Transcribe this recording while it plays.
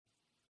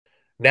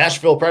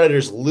Nashville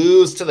Predators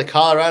lose to the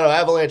Colorado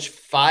Avalanche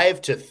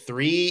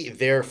 5-3,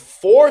 their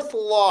fourth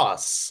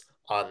loss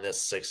on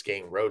this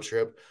 6-game road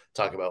trip.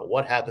 Talk about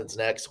what happens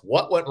next,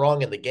 what went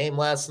wrong in the game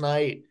last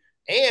night,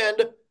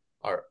 and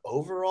our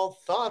overall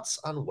thoughts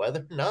on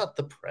whether or not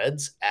the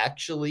Preds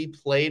actually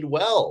played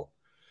well.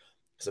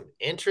 Some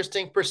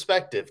interesting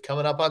perspective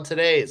coming up on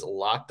today's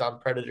Locked On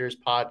Predators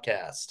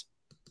podcast.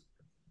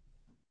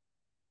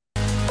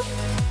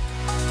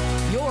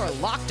 You're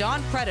Locked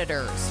On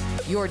Predators,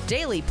 your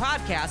daily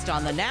podcast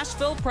on the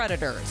Nashville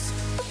Predators.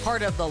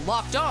 Part of the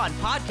Locked On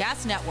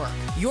Podcast Network,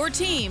 your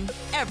team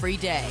every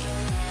day.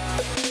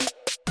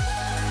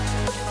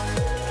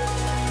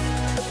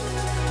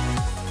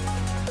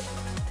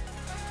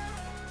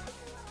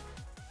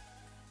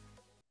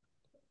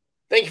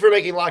 Thank you for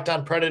making Locked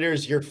On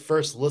Predators your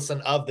first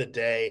listen of the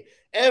day.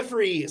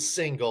 Every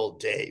single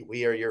day,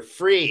 we are your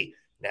free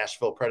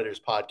Nashville Predators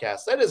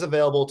podcast that is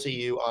available to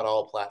you on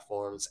all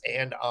platforms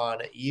and on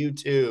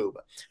YouTube.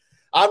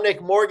 I'm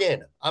Nick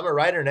Morgan. I'm a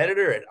writer and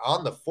editor at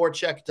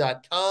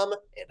ontheforecheck.com,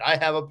 and I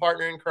have a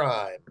partner in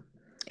crime.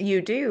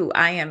 You do.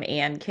 I am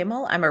Ann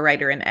Kimmel. I'm a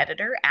writer and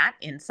editor at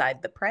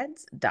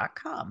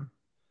InsideThePreds.com.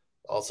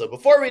 Also,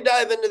 before we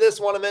dive into this,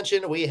 I want to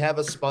mention we have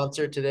a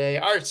sponsor today.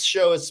 Our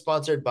show is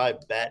sponsored by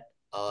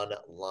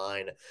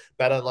BetOnline.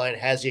 BetOnline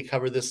has you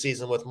covered this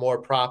season with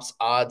more props,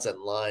 odds, and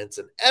lines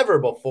than ever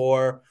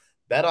before.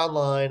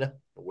 BetOnline,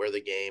 where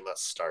the game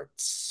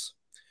starts.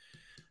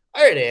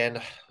 All right,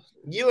 Ann,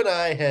 you and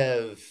I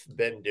have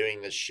been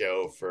doing this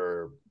show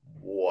for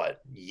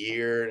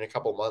year and a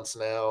couple months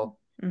now?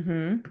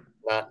 Mm-hmm.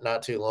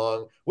 Not too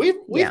long.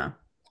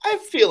 I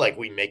feel like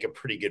we make a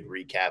pretty good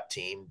recap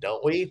team,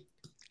 don't we?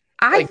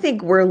 I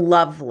think we're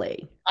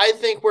lovely. I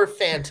think we're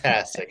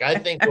fantastic. I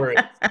think we're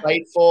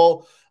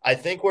insightful. I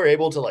think we're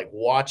able to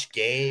watch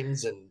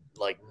games and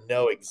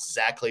know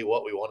exactly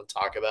what we want to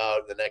talk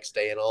about the next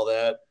day and all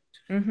that.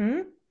 Mm-hmm.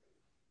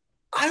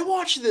 I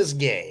watched this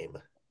game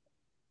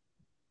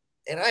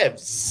and I have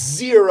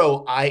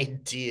zero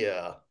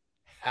idea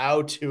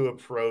how to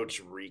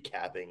approach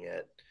recapping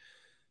it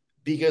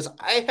because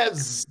I have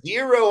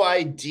zero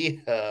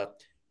idea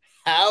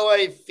how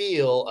I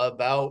feel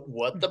about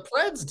what the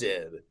Preds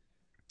did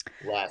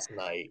last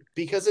night,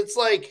 because it's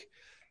like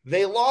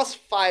they lost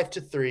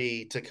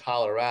 5-3 to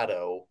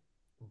Colorado,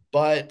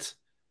 but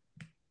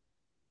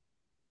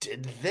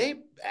did they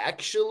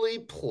actually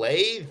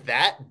play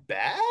that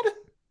bad?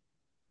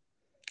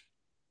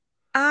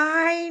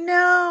 I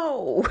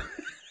know.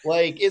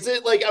 Is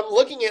it I'm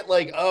looking at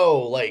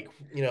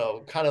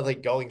kind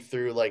of going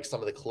through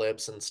some of the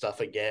clips and stuff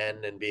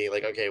again and being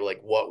okay,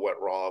 what went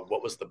wrong?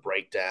 What was the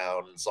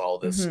breakdowns? All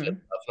this stuff.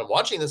 And I'm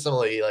watching this and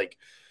I'm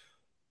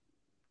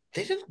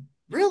they didn't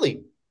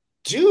really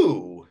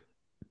do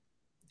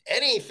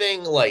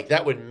anything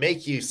that would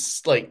make you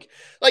Seattle.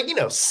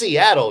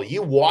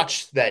 You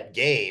watched that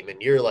game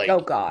and you're oh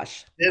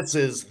gosh, this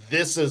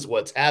is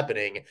what's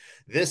happening.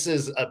 This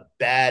is a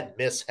bad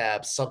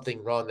mishap,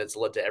 something wrong that's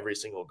led to every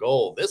single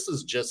goal. This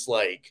is just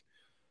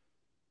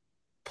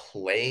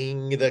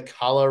playing the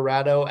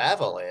Colorado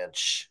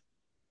Avalanche.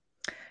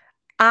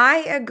 I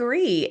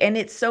agree. And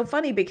it's so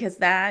funny because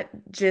that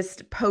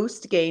just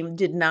post game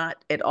did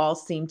not at all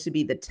seem to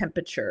be the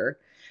temperature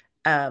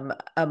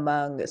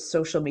among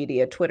social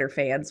media Twitter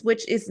fans,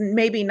 which is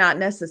maybe not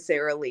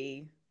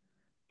necessarily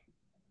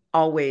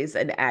always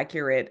an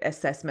accurate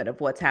assessment of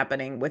what's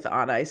happening with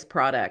on ice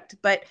product.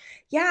 But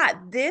yeah,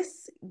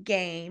 this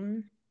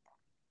game,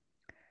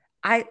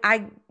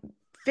 I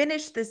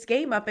finished this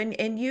game up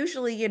and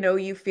usually,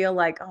 you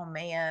feel oh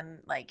man,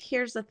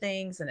 here's the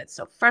things. And it's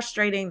so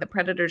frustrating. The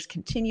Predators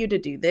continue to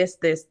do this,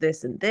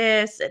 and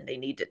this, and they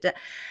need to,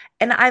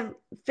 and I've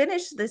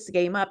finished this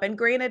game up. And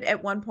granted,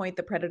 at one point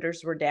the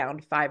Predators were down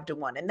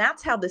 5-1. And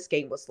that's how this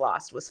game was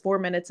lost, was 4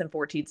 minutes and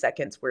 14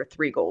 seconds where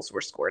 3 goals were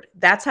scored.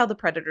 That's how the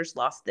Predators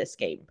lost this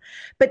game.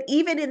 But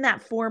even in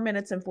that 4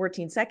 minutes and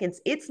 14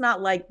 seconds, it's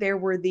not like there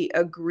were the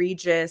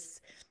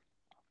egregious,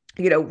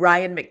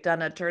 Ryan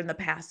McDonagh turned the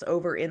pass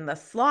over in the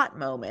slot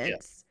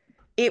moments.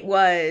 Yeah. It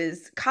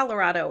was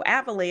Colorado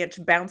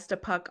Avalanche bounced a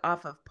puck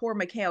off of poor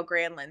Mikael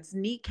Granlund's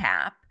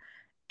kneecap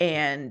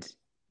and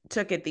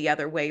took it the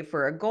other way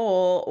for a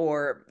goal,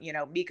 or,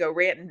 Mikko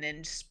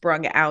Rantanen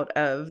sprung out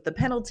of the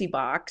penalty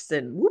box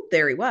and whoop,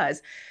 there he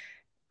was.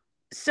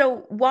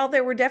 So while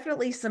there were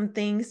definitely some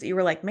things you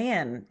were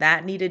man,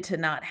 that needed to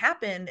not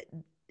happen,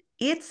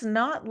 it's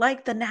not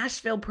like the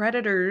Nashville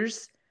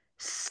Predators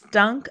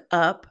stunk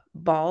up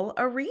Ball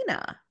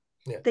Arena.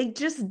 Yeah. They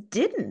just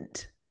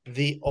didn't.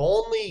 The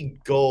only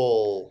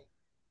goal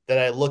that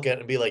I look at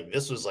and be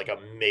this was a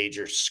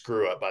major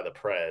screw up by the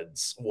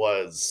Preds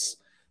was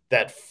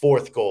that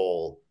fourth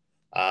goal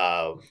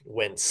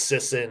when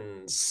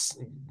Sissons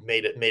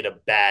made a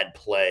bad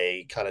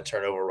play, kind of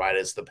turnover right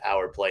as the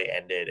power play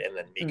ended, and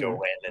then Mikko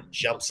Rantanen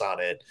jumps on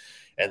it,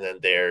 and then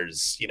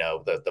there's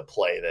the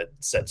play that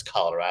sets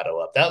Colorado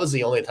up. That was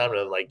the only time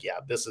I'm yeah,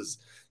 this is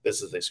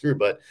they screw.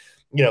 But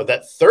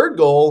that third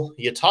goal,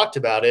 you talked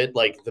about it,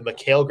 the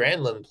Mikael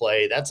Granlund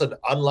play, that's an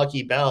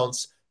unlucky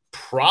bounce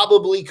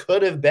probably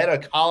could have been a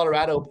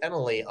Colorado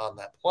penalty on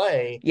that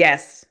play.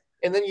 Yes.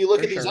 And then you look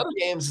For at these sure. other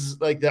games,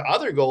 like the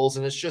other goals,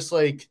 and it's just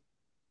like,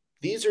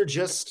 these are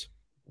just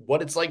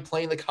what it's like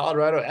playing the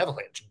Colorado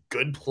Avalanche.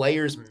 Good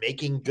players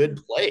making good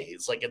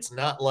plays. Like, it's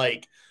not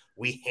like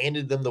we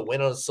handed them the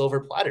win on a silver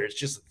platter. It's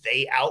just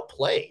they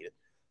outplayed.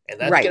 And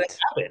that's going to Right.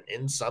 happen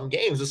in some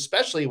games,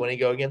 especially when you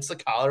go against the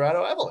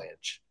Colorado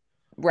Avalanche.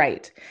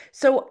 Right.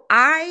 So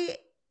I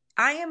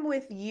am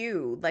with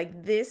you.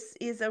 Like, this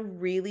is a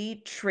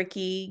really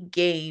tricky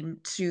game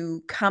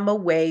to come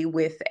away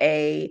with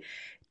a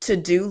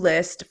to-do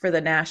list for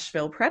the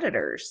Nashville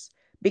Predators,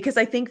 because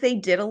I think they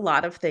did a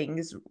lot of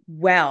things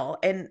well.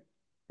 And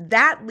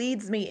that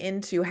leads me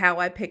into how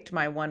I picked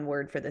my one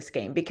word for this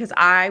game, because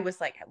I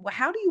was like, well,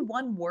 how do you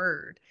one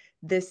word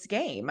this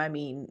game? I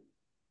mean,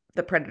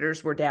 the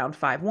Predators were down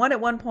 5-1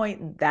 at one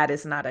point. That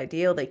is not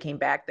ideal. They came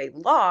back, they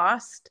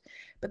lost,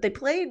 but they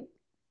played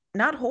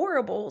not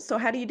horrible. So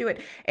how do you do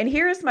it? And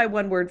here's my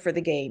one word for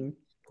the game: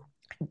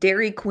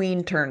 Dairy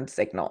Queen turn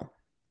signal.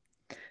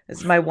 This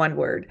is my one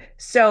word.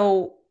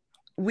 So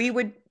we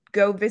would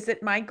go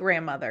visit my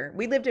grandmother.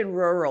 We lived in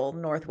rural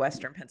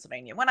northwestern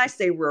Pennsylvania. When I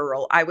say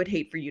rural, I would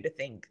hate for you to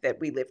think that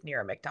we lived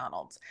near a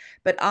McDonald's.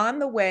 But on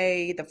the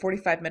way, the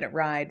 45-minute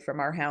ride from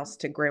our house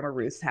to Grandma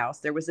Ruth's house,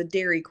 there was a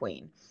Dairy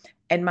Queen.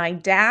 And my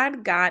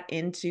dad got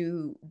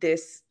into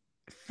this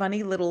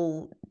funny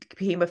little,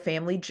 became a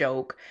family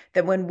joke,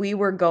 that when we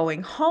were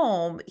going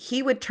home,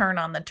 he would turn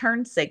on the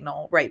turn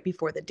signal right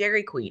before the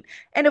Dairy Queen.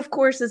 And of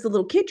course, as a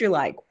little kid, you're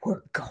like,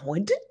 we're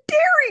going to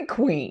Dairy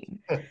Queen.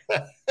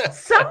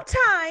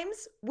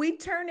 Sometimes we'd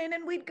turn in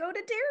and we'd go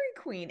to Dairy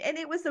Queen. And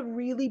it was a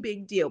really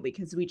big deal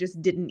because we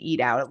just didn't eat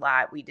out a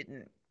lot. We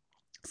didn't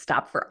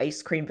stop for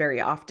ice cream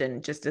very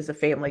often, just as a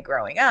family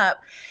growing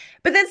up.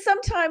 But then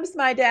sometimes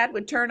my dad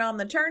would turn on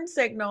the turn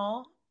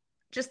signal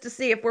just to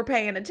see if we're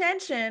paying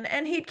attention,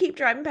 and he'd keep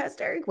driving past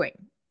Dairy Queen.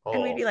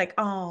 And we'd be like,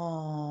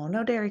 oh,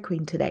 no Dairy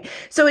Queen today.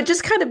 So it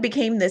just kind of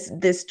became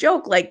this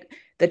joke. Like,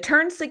 the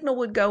turn signal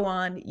would go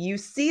on, you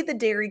see the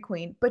Dairy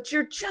Queen, but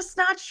you're just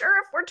not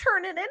sure if we're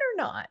turning in or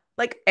not.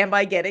 Like, am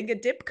I getting a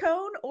dip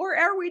cone, or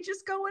are we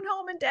just going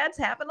home and Dad's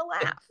having a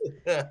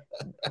laugh?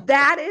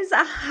 That is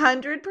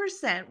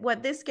 100%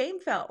 what this game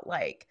felt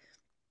like.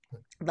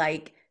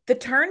 Like, the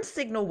turn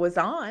signal was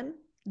on.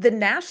 The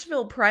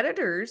Nashville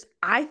Predators,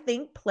 I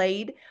think,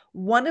 played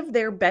one of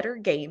their better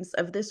games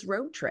of this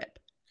road trip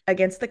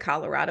against the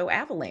Colorado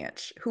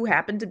Avalanche, who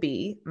happened to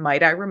be,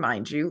 might I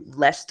remind you,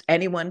 lest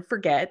anyone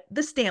forget,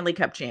 the Stanley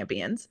Cup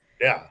champions.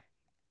 Yeah.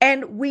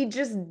 And we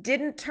just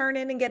didn't turn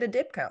in and get a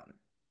dip cone.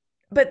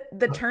 But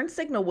the turn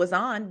signal was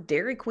on.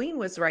 Dairy Queen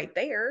was right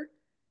there.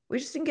 We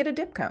just didn't get a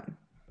dip cone.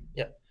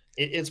 Yeah.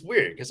 It's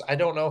weird because I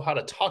don't know how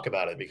to talk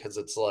about it, because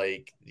it's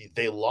like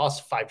they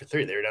lost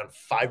 5-3. They were down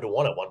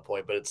 5-1 at one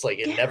point, but it's like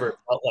it never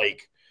felt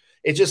like,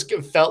 it just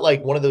felt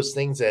like one of those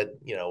things that,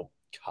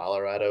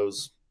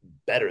 Colorado's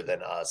better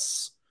than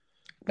us.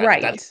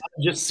 That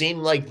just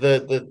seemed like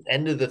the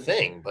end of the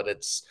thing, but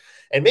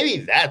and maybe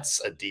that's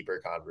a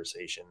deeper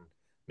conversation.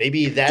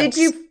 Maybe that's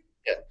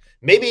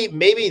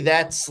maybe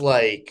that's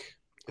like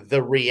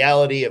the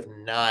reality of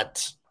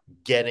not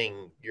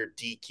getting your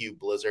DQ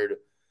Blizzard,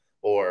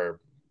 or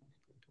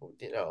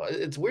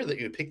it's weird that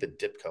you would pick the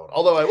dip cone.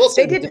 Although I will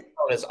say the dip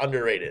cone is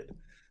underrated.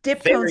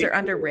 Dip cones are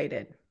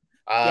underrated.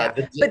 Yeah,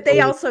 but they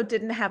also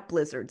didn't have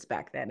blizzards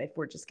back then, if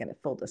we're just going to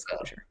full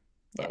disclosure.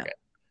 Okay.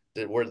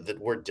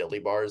 Were dilly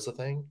bars a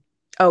thing?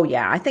 Oh,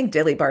 yeah. I think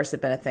dilly bars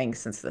have been a thing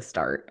since the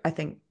start. I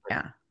think,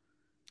 yeah.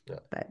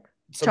 But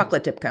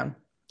chocolate dip cone.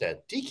 Yeah,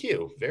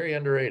 DQ, very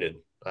underrated.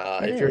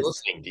 If you're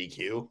listening,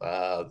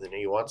 DQ, then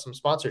you want some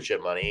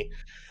sponsorship money,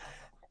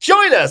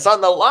 join us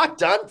on the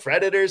Locked On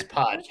Predators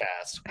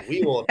podcast.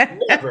 We will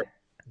never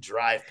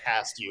drive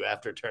past you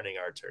after turning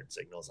our turn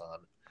signals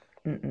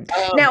on.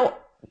 Now,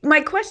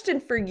 my question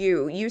for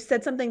you, you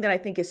said something that I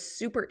think is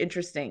super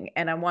interesting,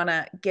 and I want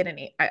to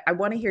I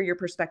want to hear your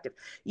perspective.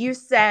 You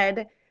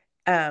said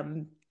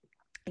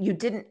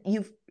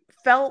you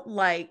felt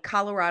like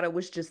Colorado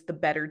was just the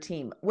better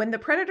team. When the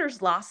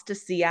Predators lost to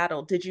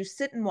Seattle, did you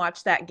sit and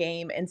watch that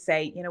game and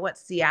say, you know what,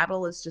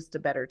 Seattle is just a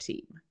better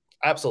team?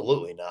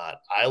 Absolutely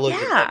not. I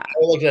looked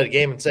at the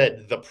game and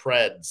said the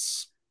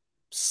Preds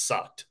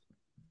sucked.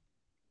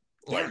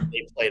 Like,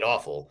 they played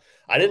awful.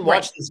 I didn't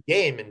watch this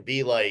game and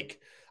be like,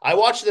 I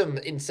watched them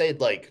and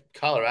said, like,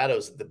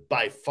 Colorado's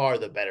by far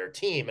the better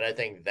team, and I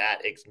think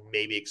that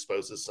maybe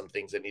exposes some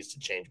things that needs to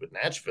change with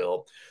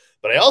Nashville.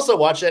 But I also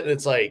watched it, and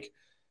it's like,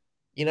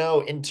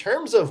 in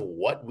terms of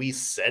what we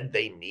said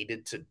they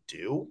needed to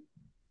do,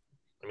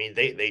 I mean,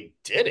 they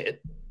did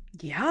it.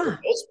 Yeah. For the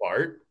most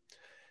part.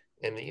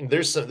 And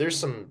there's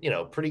some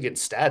pretty good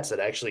stats that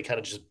actually kind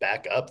of just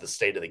back up the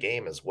state of the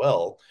game as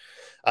well.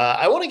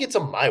 I want to get to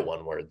my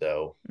one word,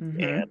 though.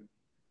 Mm-hmm. And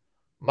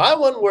my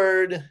one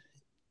word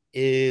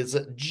is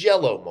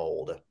Jello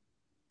mold.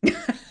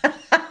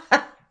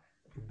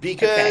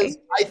 Because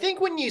I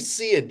think when you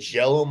see a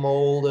Jello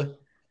mold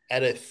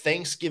at a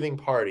Thanksgiving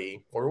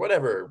party or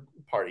whatever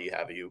party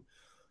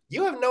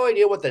you have no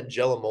idea what that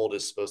Jello mold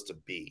is supposed to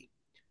be.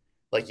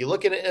 Like you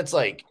look at it and it's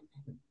like,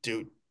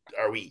 dude,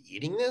 are we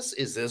eating this?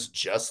 Is this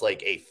just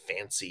like a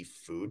fancy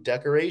food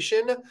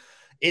decoration?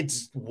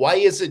 It's why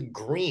is it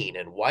green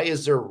and why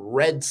is there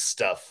red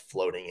stuff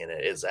floating in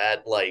it? Is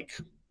that like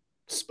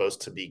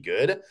supposed to be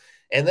good?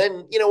 And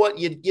then you know what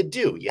you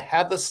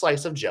have the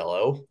slice of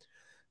Jello.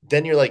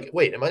 Then you're like,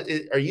 wait,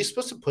 are you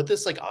supposed to put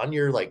this like on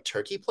your like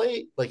turkey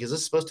plate? Like, is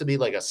this supposed to be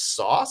like a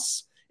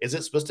sauce? Is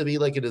it supposed to be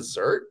like a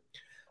dessert?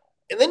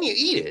 And then you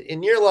eat it,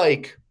 and you're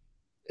like,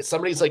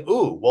 somebody's like,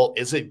 ooh, well,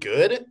 is it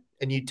good?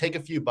 And you take a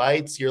few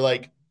bites, you're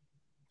like,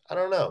 I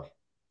don't know.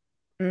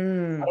 I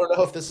Mm. don't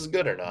know if this is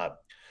good or not.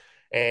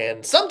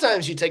 And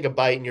sometimes you take a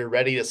bite and you're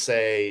ready to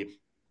say,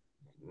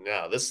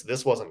 no,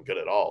 this wasn't good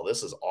at all.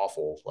 This is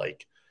awful.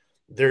 Like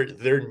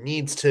there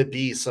needs to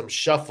be some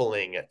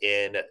shuffling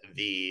in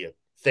the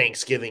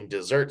Thanksgiving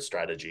dessert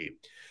strategy.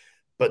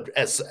 But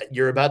as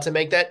you're about to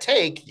make that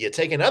take, you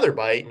take another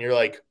bite and you're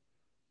like,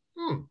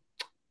 well,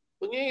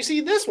 you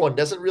see, this one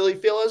doesn't really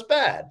feel as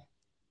bad.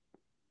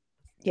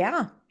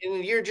 Yeah.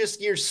 And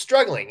you're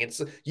struggling.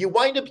 It's you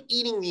wind up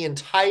eating the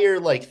entire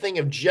like thing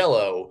of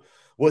Jello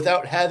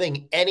without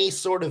having any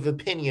sort of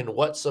opinion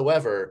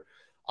whatsoever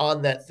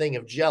on that thing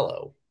of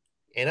Jello.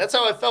 And that's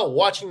how I felt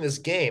watching this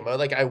game.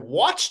 I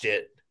watched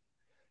it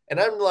and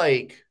I'm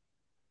like,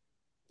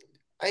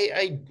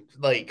 I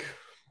like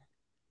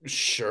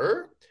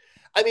sure.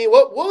 I mean,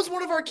 what was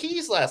one of our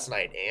keys last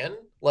night, Ann?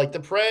 Like the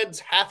Preds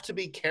have to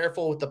be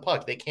careful with the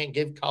puck. They can't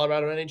give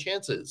Colorado any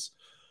chances.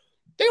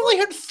 They only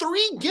had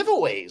 3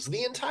 giveaways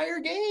the entire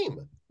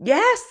game.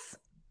 Yes.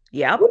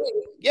 Yep.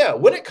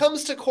 When it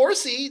comes to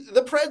Corsi,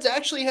 the Preds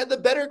actually had the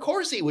better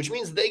Corsi, which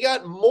means they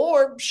got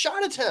more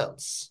shot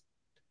attempts.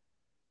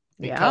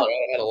 I mean, Yep. Colorado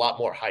had a lot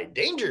more high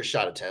danger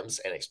shot attempts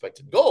and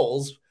expected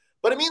goals,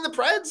 but I mean, the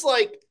Preds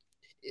like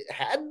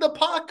had the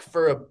puck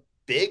for a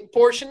big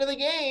portion of the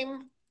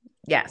game.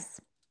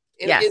 Yes.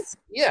 And Yes.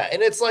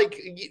 and it's like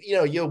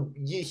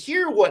you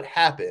hear what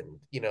happened.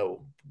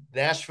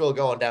 Nashville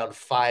going down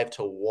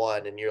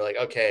 5-1, and you're like,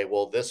 okay,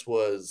 well, this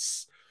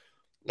was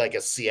like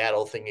a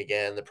Seattle thing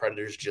again. The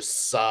Predators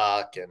just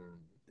suck and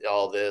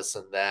all this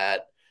and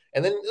that.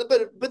 And then,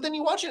 but then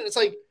you watch it, and it's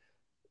like,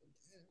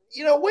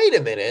 wait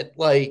a minute,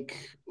 like,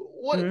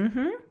 what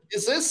Mm-hmm.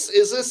 is this?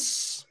 Is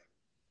this?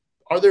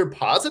 Are there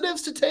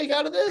positives to take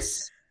out of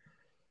this?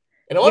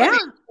 And I want to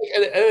Yeah.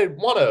 be, and I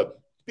want to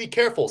be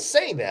careful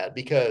saying that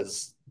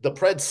because the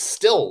Preds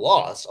still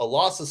lost. A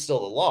loss is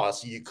still a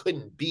loss. You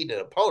couldn't beat an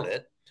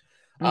opponent.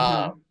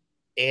 Mm-hmm.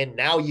 And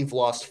now you've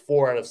lost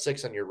 4 out of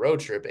 6 on your road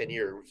trip, and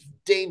you're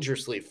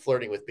dangerously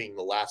flirting with being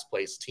the last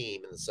place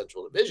team in the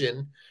Central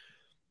Division.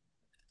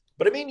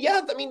 But I mean,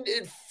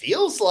 it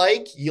feels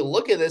like you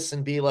look at this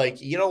and be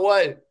like, you know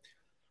what?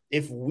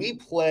 If we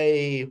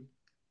play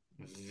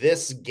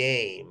this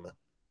game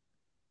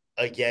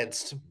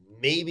against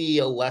maybe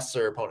a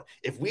lesser opponent,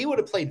 if we would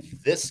have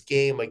played this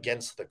game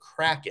against the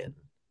Kraken,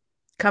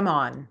 Come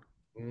on.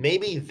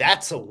 maybe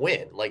that's a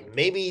win. Like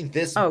maybe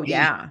this Oh, beats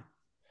yeah.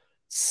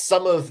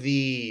 some of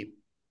the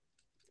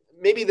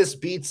maybe this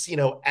beats,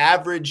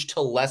 average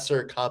to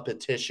lesser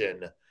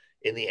competition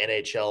in the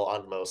NHL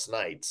on most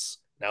nights.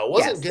 Now, it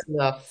wasn't Yes. good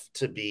enough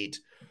to beat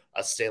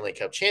a Stanley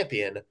Cup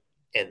champion,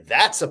 and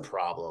that's a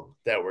problem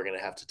that we're going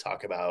to have to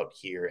talk about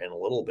here in a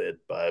little bit.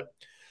 But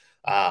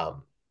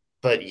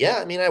yeah,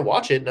 I mean, I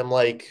watch it and I'm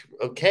like,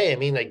 okay, I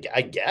mean,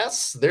 I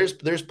guess there's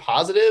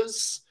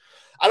positives.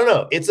 I don't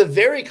know. It's a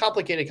very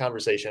complicated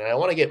conversation, and I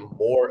want to get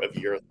more of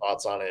your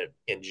thoughts on it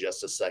in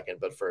just a second.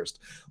 But first,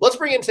 let's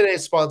bring in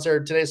today's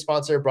sponsor. Today's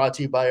sponsor brought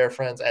to you by our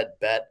friends at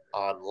Bet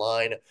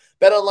Online.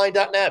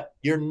 BetOnline.net,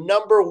 your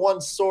number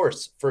one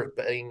source for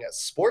betting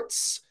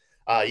sports.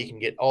 You can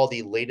get all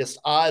the latest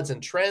odds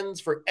and trends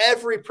for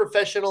every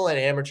professional and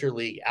amateur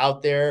league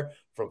out there,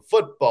 from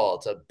football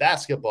to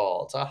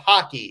basketball to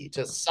hockey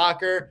to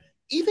soccer,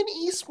 even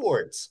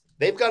esports.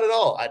 They've got it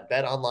all at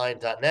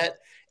betonline.net.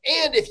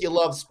 And if you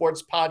love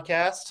sports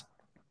podcasts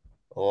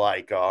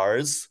like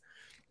ours,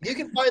 you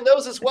can find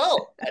those as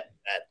well at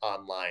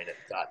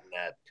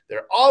betonline.net.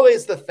 They're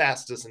always the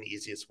fastest and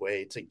easiest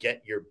way to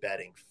get your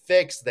betting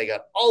fixed. They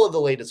got all of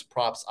the latest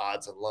props,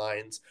 odds, and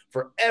lines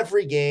for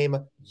every game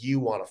you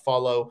want to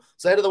follow.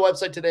 So head to the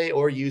website today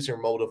or use your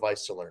mobile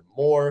device to learn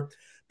more.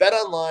 Bet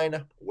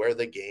online, where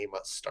the game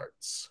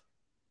starts.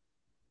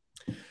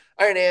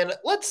 All right, Ann,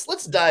 let's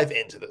dive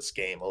into this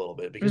game a little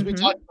bit because we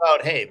Mm-hmm. talked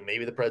about, hey,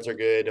 maybe the Preds are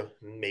good,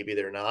 maybe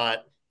they're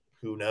not.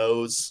 Who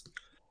knows?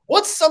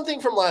 What's something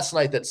from last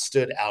night that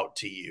stood out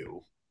to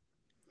you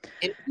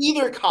in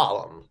either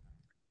column?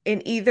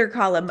 In either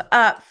column.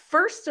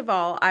 First of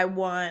all, I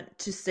want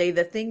to say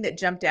the thing that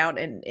jumped out,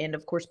 and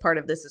of course, part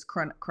of this is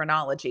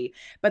chronology.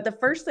 But the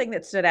first thing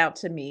that stood out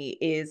to me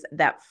is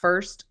that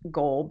first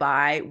goal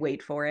by,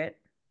 wait for it,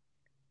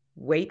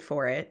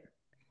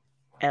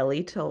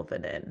 Ellie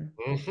Tolvanen.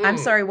 I'm Mm-hmm.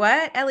 sorry,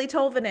 what? Ellie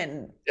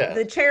Tolvanen, Yeah.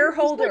 the chair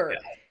holder.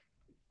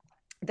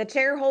 The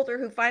chair holder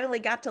who finally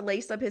got to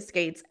lace up his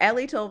skates,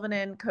 Ellie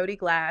Tolvanen, Cody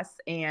Glass,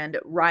 and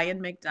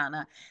Ryan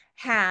McDonough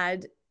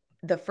had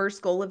the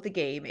first goal of the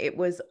game. It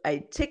was a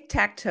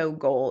tic-tac-toe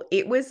goal.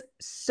 It was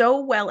so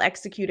well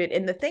executed.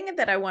 And the thing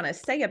that I want to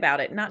say about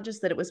it, not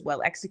just that it was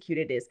well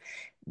executed, is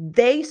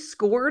they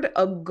scored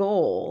a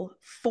goal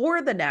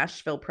for the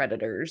Nashville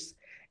Predators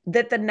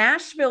that the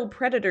Nashville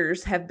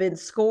Predators have been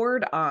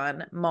scored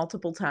on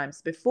multiple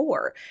times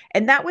before.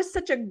 And that was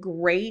such a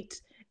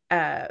great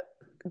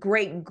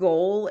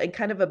goal and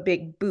kind of a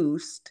big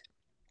boost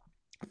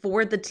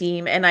for the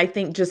team. And I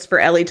think just for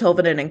Eeli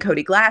Tolvanen and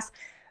Cody Glass.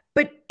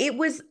 But it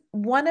was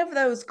one of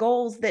those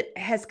goals that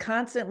has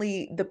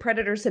constantly, the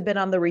Predators have been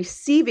on the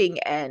receiving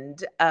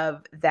end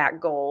of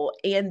that goal,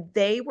 and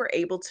they were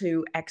able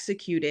to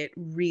execute it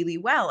really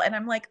well. And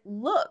I'm like,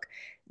 look,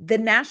 the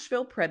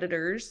Nashville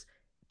Predators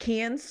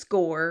can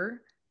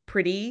score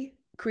pretty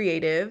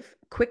creative,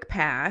 quick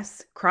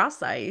pass,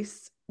 cross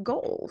ice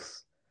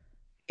goals.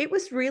 It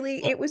was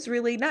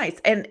really nice.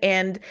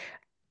 And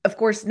of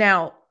course,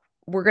 now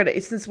we're going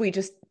to, since we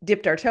just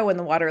dipped our toe in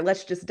the water,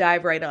 let's just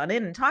dive right on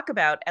in and talk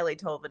about Eeli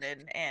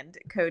Tolvanen and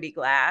Cody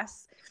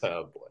Glass.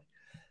 Oh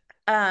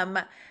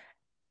boy.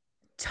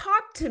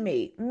 Talk to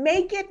me.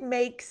 Make it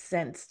make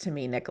sense to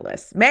me,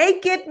 Nicholas.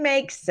 Make it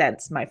make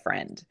sense, my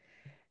friend.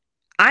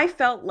 I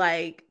felt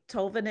like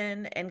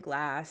Tolvanen and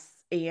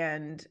Glass,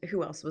 and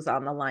who else was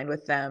on the line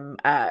with them?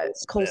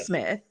 Cole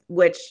Smith,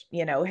 which,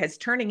 has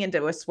turning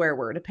into a swear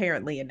word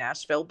apparently in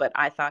Nashville, but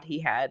I thought he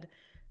had,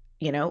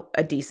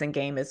 a decent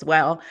game as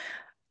well.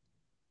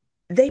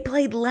 They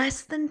played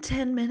less than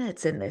 10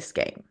 minutes in this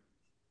game.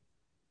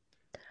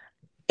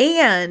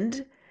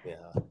 And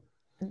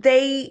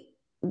they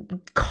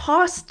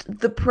cost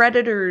the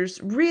Predators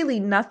really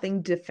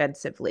nothing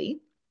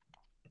defensively.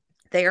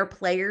 They are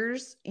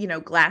players,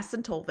 Glass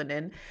and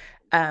Tolvanen,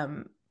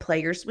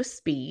 players with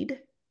speed,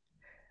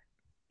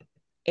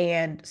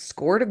 and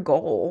scored a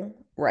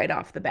goal right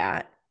off the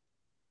bat.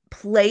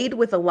 Played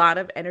with a lot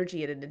of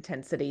energy and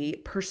intensity,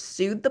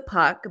 pursued the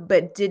puck,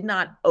 but did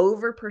not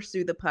over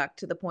pursue the puck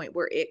to the point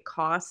where it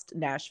cost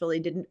Nashville. They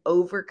didn't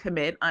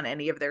overcommit on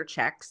any of their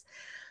checks.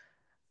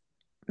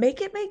 Make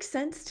it make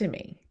sense to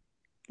me.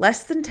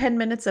 Less than 10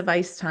 minutes of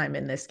ice time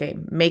in this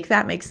game. Make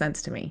that make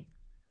sense to me.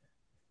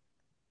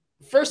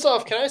 First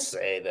off, can I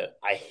say that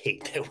I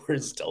hate that we're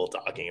still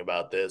talking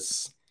about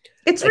this?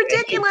 It's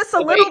ridiculous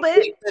a little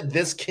bit. That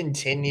this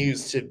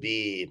continues to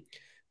be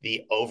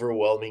the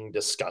overwhelming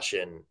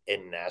discussion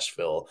in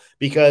Nashville,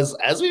 because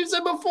as we've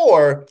said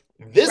before,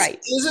 this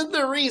isn't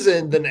the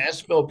reason the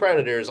Nashville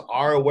Predators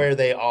are where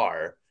they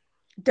are.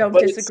 Don't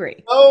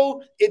disagree.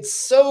 It's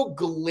so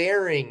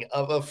glaring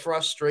of a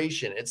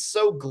frustration. It's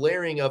so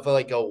glaring of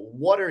like a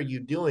what are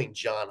you doing,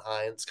 John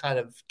Hynes kind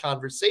of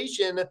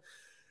conversation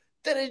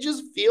that it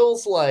just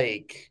feels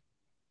like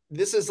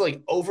this is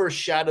like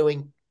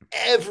overshadowing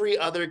every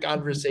other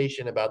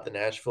conversation about the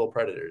Nashville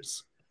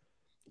Predators.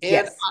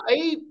 And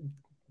I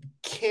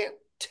can't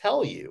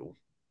tell you.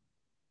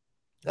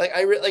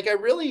 I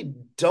really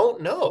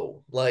don't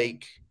know.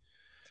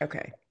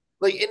 Okay.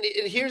 And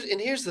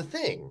here's the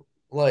thing.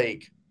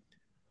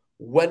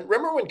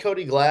 Remember when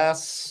Cody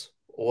Glass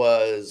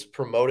was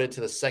promoted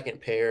to the second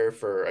pair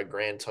for a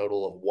grand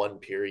total of 1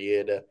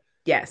 period?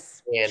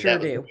 Yes, and sure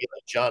do.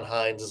 John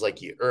Hynes is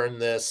like, you earned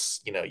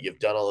this, you've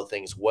done all the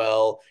things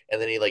well.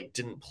 And then he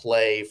didn't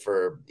play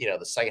for,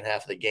 the second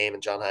half of the game.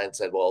 And John Hynes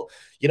said, well,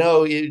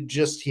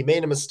 he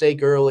made a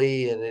mistake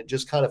early, and it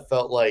just kind of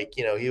felt like,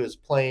 he was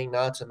playing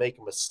not to make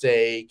a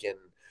mistake, and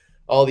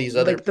all these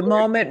other the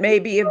moment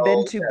maybe have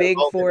been too big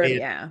for him.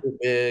 Yeah. Too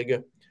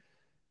big.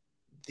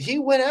 He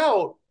went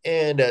out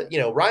and,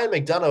 Ryan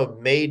McDonagh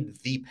made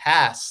the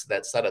pass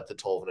that set up the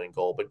Tolvanen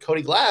goal, but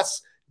Cody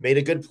Glass made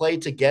a good play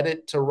to get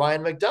it to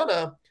Ryan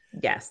McDonagh.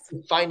 Yes.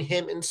 Find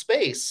him in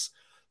space.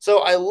 So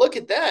I look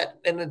at that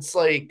and it's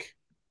like,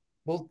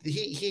 well,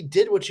 he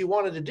did what you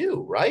wanted to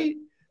do, right?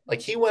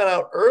 He went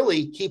out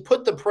early. He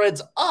put the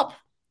Preds up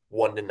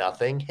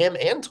 1-0, him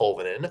and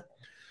Tolvanen.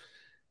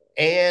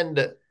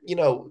 And,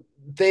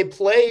 they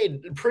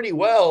played pretty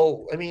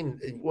well. I mean,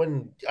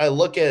 when I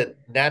look at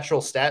natural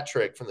stat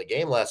trick from the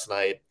game last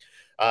night,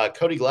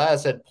 Cody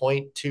Glass had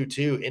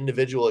 0.22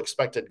 individual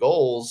expected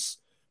goals,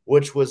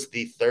 which was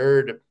the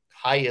third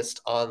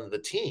highest on the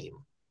team.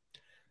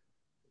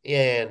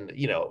 And,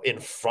 in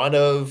front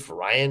of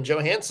Ryan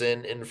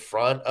Johansson, in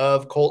front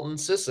of Colton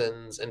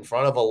Sissons, in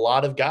front of a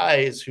lot of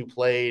guys who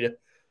played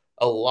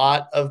a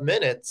lot of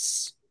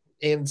minutes.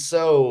 And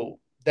so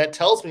that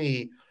tells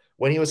me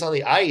when he was on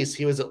the ice,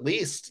 he was at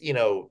least,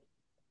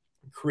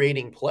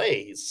 creating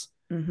plays.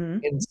 Mm-hmm.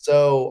 And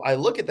so I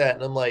look at that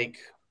and I'm like,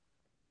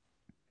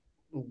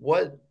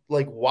 why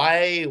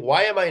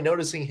am I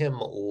noticing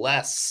him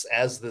less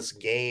as this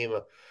game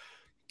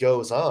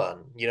goes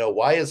on?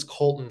 Why is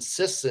Colton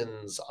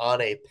Sissons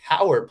on a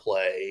power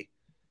play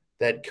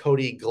that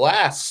Cody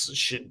Glass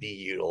should be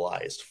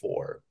utilized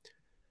for?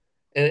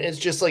 And it's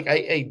just like,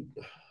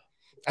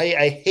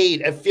 I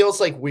hate, it feels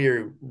like we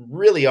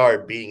really are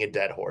beating a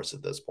dead horse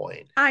at this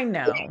point. I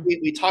know.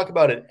 We talk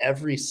about it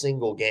every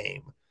single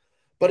game,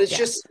 but it's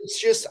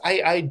just,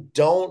 I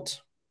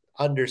don't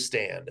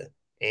understand.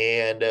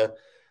 And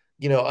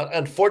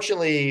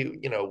unfortunately,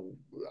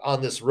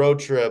 on this road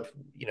trip,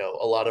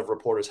 a lot of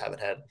reporters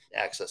haven't had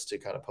access to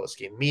kind of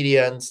post-game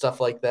media and stuff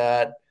like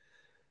that.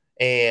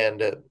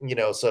 And,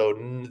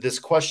 so this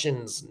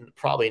question's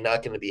probably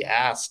not going to be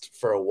asked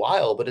for a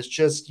while, but it's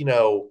just,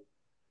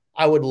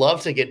 I would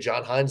love to get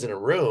John Hines in a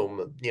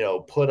room,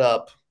 put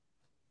up,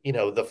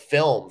 the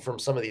film from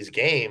some of these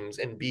games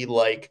and be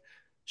like,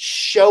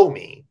 show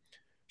me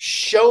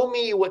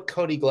what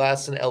Cody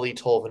Glass and Ellie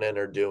Tolvanen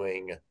are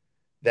doing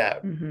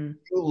that you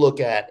look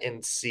at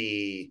and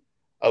see,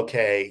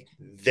 okay,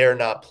 they're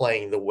not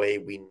playing the way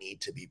we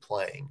need to be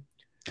playing.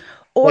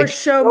 Or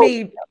show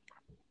me,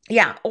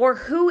 or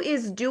who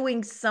is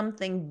doing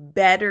something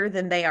better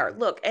than they are.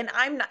 Look, and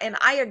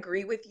I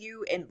agree with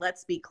you, and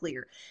let's be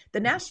clear.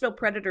 The Nashville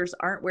Predators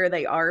aren't where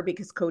they are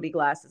because Cody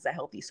Glass is a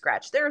healthy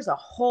scratch. There's a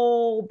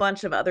whole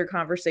bunch of other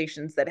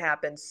conversations that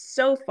happen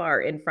so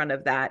far in front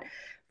of that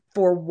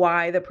for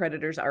why the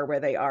Predators are where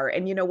they are.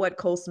 And you know what?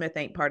 Cole Smith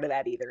ain't part of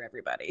that either,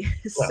 everybody.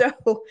 Well,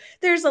 so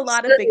there's a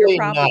lot of bigger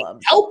problems.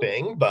 Not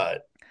helping,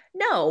 but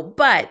no,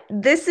 but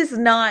this is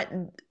not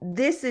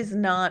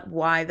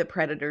why the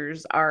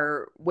Predators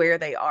are where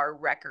they are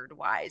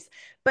record-wise.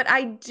 But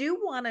I do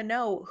want to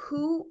know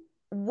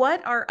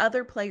what are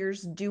other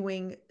players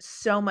doing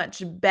so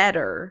much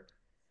better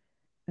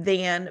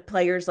than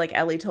players like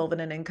Ellie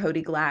Tolvanen and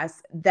Cody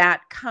Glass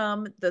that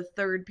come the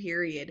third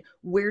period,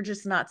 we're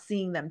just not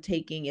seeing them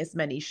taking as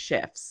many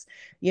shifts.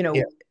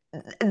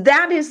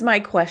 That is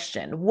my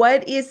question.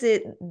 What is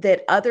it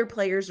that other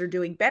players are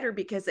doing better?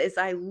 Because as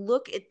I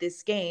look at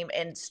this game,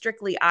 and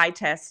strictly eye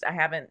test, I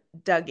haven't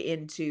dug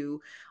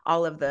into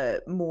all of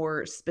the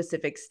more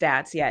specific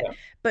stats yet,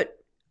 but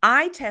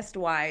eye test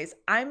wise,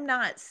 I'm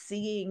not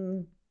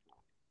seeing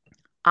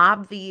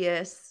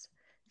obvious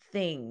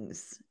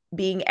things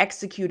being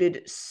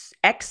executed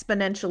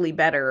exponentially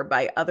better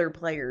by other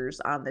players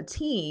on the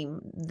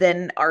team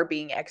than are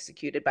being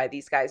executed by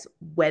these guys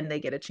when they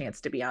get a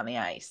chance to be on the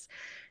ice.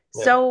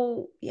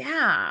 So,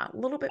 a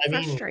little bit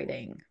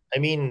frustrating.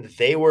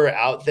 They were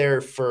out there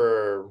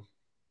for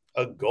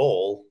a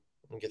goal.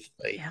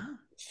 I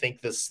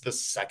think the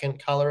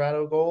second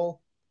Colorado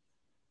goal.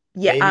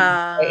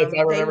 Yeah, if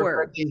I remember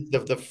correctly,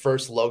 the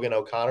first Logan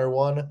O'Connor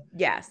one.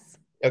 Yes.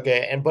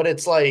 Okay, but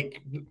it's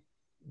like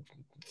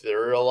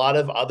there are a lot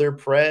of other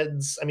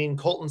Preds.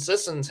 Colton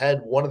Sissons had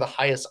one of the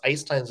highest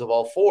ice times of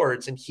all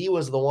forwards, and he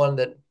was the one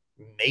that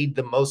made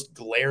the most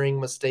glaring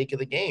mistake of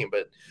the game.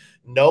 But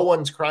no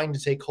one's crying to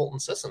take Colton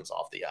Sissons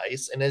off the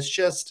ice. And it's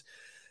just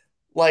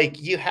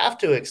like, you have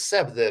to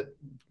accept that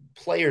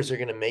players are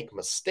going to make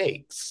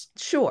mistakes.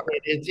 Sure.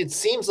 It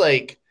seems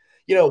like,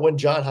 when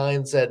John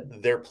Hines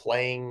said they're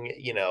playing like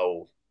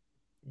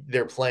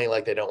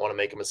they don't want to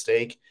make a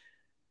mistake.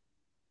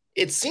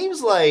 It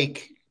seems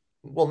like,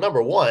 well,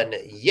 number one,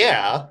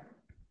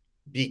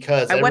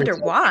 because I wonder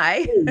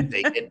why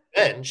they get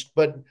benched.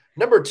 But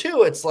number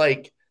two, it's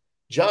like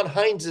John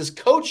Hines is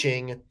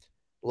coaching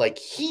like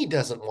he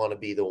doesn't want to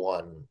be the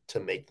one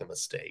to make the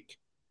mistake.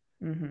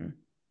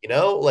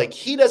 Like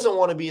he doesn't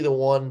want to be the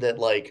one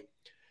that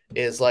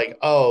is like,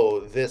 oh,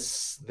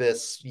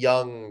 this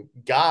young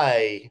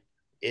guy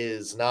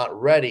is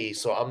not ready,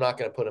 so I'm not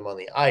going to put him on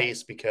the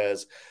ice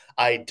because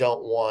I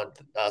don't want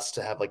us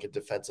to have a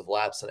defensive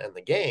lapse and end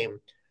the game.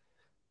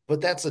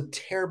 But that's a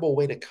terrible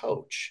way to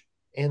coach.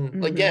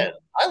 And again,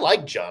 I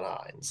like John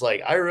Hines.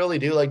 I really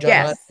do like John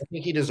Hines. I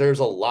think he deserves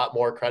a lot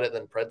more credit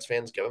than Preds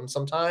fans give him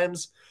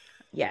sometimes.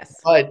 Yes.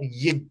 But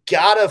you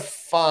gotta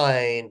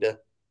find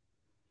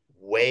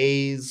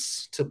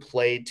ways to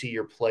play to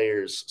your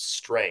players'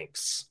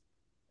 strengths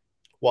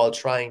while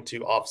trying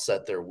to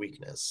offset their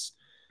weakness.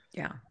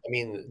 Yeah.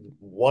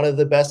 One of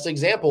the best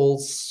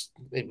examples,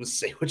 it was,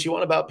 say what you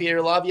want about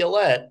Peter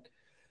Laviolette,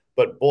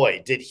 but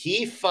boy, did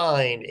he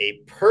find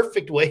a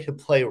perfect way to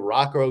play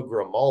Rocco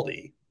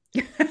Grimaldi.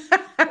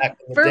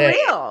 For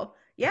real.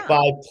 Yeah.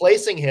 By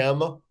placing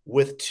him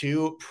with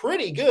two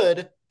pretty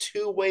good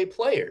two-way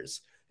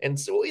players. And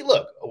so we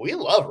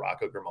love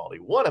Rocco Grimaldi,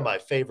 one of my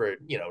favorite,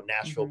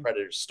 Nashville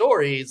Predators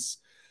stories,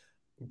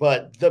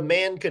 but the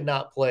man could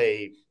not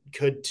play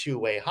good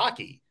two-way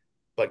hockey.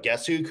 But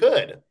guess who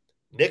could?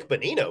 Nick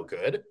Bonino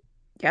could.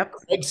 Yep.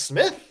 Craig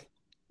Smith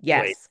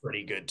played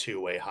pretty good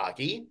two-way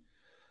hockey.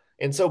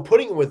 And so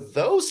putting with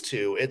those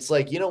two, it's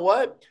like, you know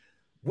what?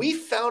 We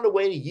found a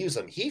way to use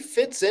him. He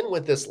fits in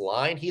with this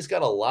line. He's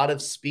got a lot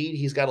of speed.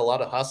 He's got a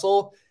lot of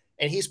hustle.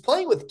 And he's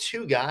playing with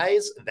two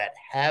guys that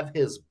have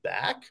his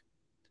back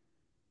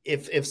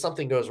if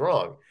something goes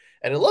wrong.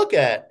 And I look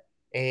and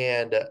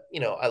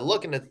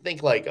I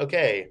think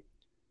okay,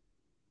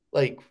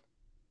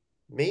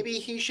 maybe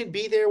he should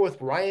be there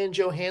with Ryan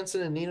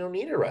Johansson and Nino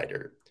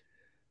Niederreiter.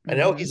 I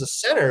know he's a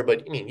center,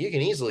 but you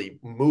can easily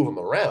move him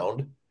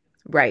around.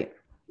 Right.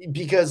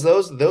 Because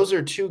those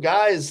are two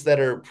guys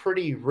that are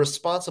pretty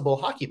responsible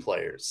hockey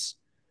players.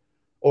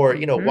 Or,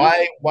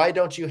 why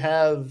don't you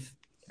have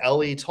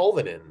Ellie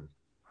Tolvanen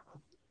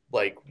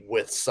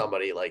with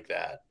somebody like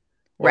that?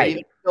 Or right.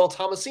 Even Phil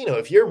Tomasino.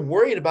 If you're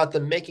worried about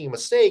them making a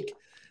mistake,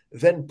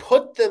 then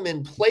put them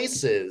in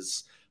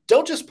places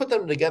don't just put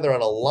them together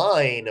on a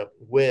line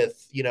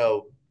with,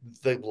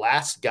 the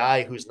last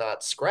guy who's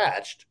not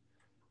scratched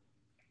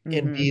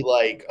and be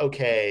like,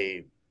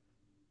 okay,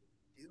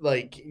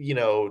 like,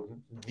 your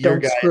Don't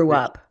guy, screw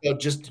up.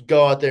 just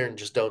go out there and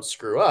just don't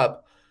screw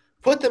up.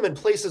 Put them in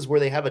places where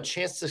they have a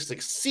chance to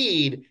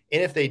succeed.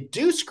 And if they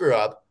do screw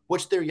up,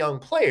 which they're young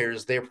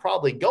players, they're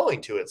probably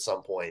going to at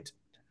some point,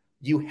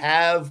 you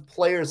have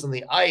players on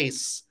the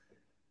ice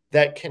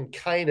that can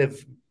kind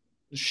of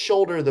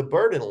shoulder the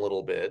burden a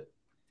little bit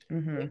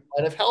and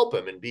kind of help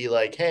him and be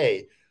like,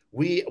 hey,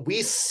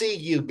 we see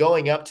you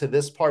going up to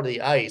this part of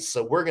the ice,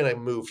 so we're going to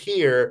move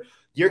here.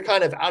 You're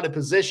kind of out of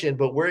position,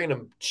 but we're going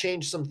to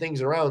change some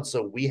things around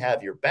so we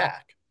have your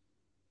back.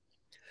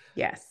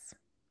 Yes.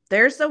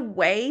 There's a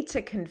way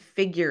to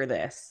configure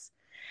this.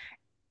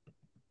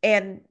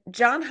 And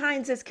John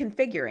Hynes is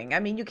configuring. I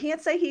mean, you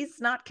can't say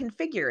he's not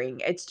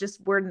configuring. It's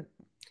just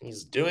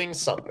he's doing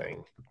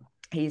something.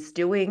 He's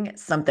doing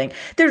something.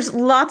 There's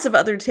lots of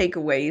other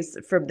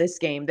takeaways from this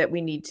game that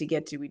we need to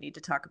get to. We need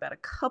to talk about a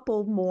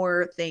couple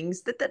more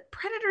things that the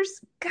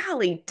Predators,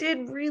 golly,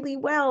 did really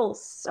well.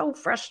 So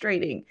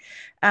frustrating.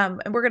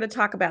 And we're going to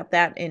talk about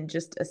that in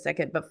just a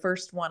second. But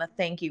first, want to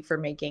thank you for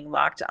making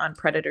Locked on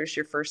Predators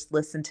your first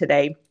listen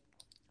today.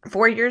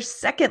 For your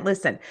second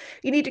listen,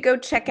 you need to go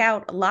check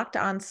out Locked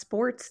On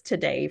Sports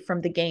today.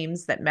 From the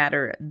games that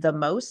matter the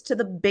most to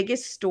the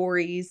biggest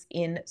stories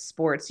in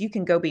sports, you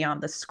can go beyond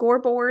the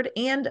scoreboard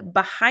and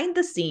behind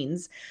the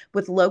scenes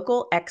with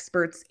local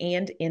experts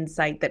and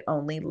insight that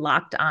only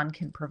Locked On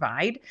can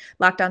provide.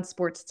 Locked On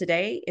Sports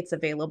today, it's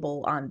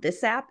available on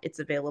this app, it's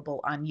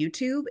available on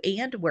YouTube,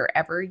 and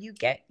wherever you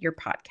get your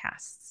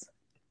podcasts.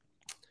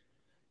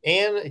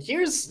 And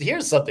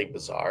here's something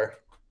bizarre.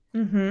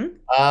 Mm-hmm.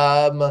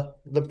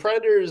 The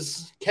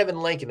Predators,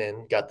 Kevin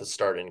Lankinen got the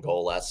start in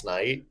goal last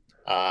night.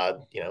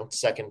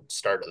 Second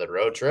start of the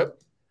road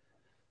trip.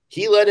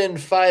 He let in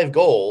 5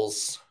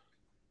 goals.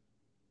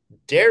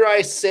 Dare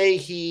I say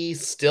he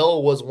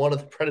still was one of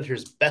the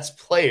Predators' best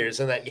players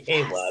in that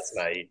game last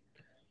night.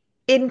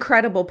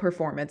 Incredible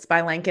performance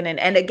by Lankinen.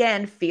 And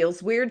again,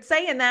 feels weird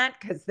saying that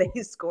because they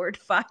scored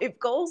 5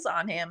 goals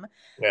on him.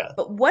 Yeah.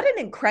 But what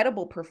an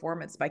incredible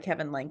performance by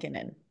Kevin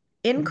Lankinen.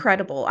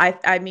 Incredible.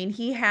 I mean,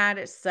 he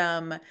had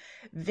some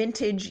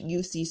vintage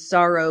UC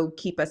Sorrow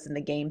keep us in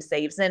the game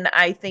saves. And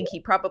I think he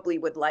probably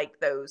would like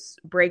those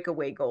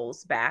breakaway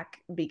goals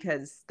back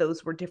because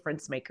those were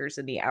difference makers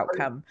in the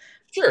outcome.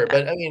 Sure.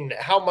 But I mean,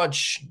 how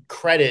much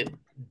credit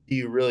do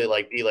you really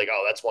be like,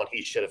 oh, that's one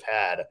he should have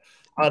had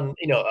on,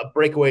 a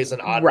breakaway is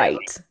an odd.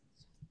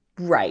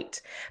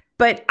 Right.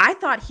 But I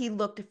thought he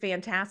looked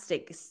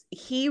fantastic.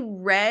 He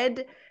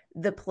read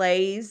the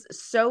plays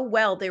so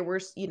well. There were,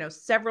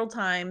 several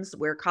times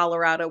where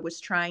Colorado was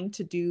trying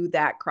to do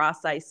that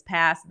cross ice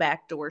pass,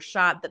 backdoor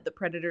shot that the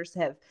Predators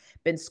have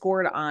been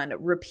scored on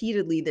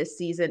repeatedly this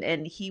season.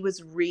 And he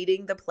was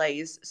reading the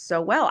plays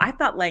so well. I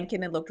thought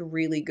Lankinen looked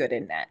really good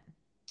in net.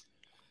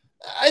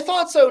 I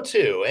thought so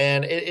too.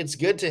 And it's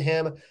good to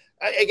him.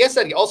 I guess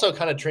that also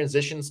kind of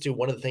transitions to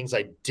one of the things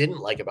I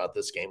didn't like about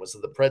this game was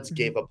that the Preds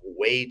gave up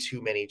way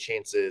too many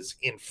chances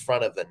in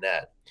front of the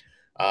net.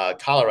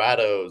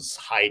 Colorado's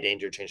high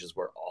danger chances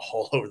were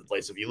all over the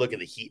place. If you look at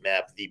the heat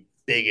map, the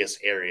biggest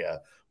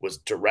area was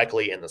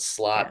directly in the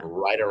slot,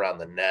 right around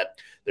the net.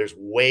 There's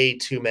way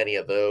too many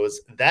of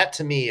those. That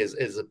to me is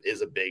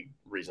a big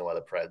reason why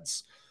the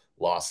Preds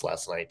lost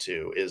last night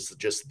too, is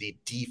just the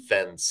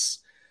defense,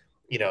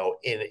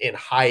 in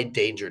high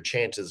danger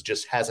chances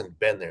just hasn't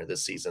been there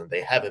this season.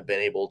 They haven't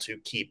been able to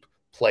keep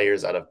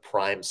players out of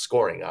prime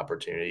scoring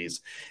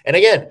opportunities. And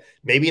again,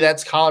 maybe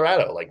that's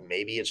Colorado.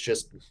 Maybe it's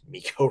just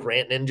Mikko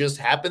Rantanen just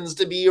happens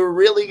to be a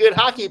really good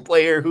hockey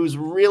player who's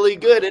really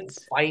good at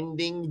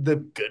finding the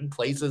good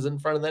places in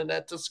front of the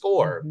net to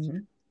score.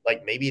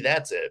 Maybe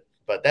that's it.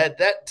 But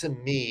that to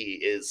me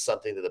is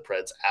something that the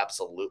Preds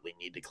absolutely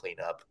need to clean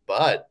up.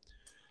 But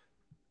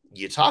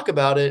you talk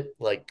about it,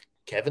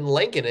 Kevin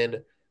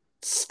Lankinen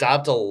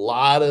stopped a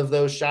lot of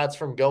those shots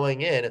from going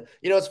in.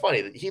 It's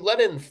funny that he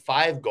let in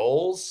 5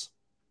 goals.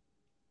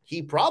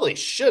 He probably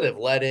should have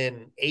let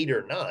in 8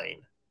 or 9.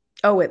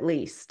 Oh, at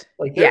least.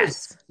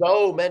 There's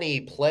so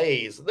many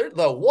plays. There's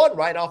the one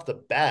right off the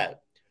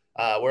bat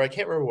where I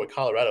can't remember what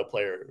Colorado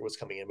player was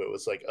coming in, but it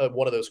was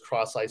one of those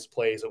cross ice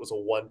plays. It was a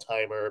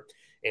one-timer,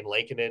 and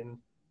Lankinen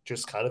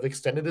just kind of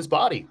extended his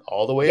body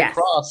all the way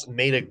across and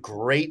made a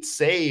great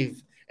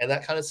save, and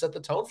that kind of set the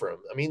tone for him.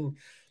 I mean,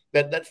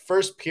 that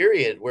first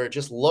period where it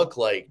just looked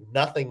like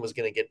nothing was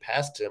going to get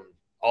past him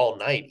all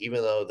night,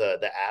 even though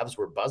the Avs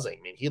were buzzing.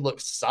 I mean, he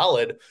looked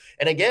solid.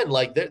 And again,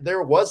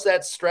 there was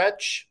that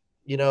stretch,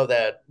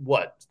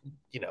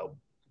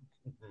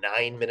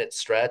 9-minute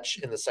stretch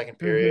in the second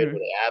period where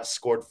the Avs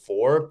scored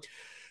 4.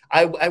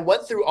 I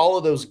went through all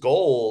of those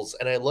goals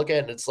and I look at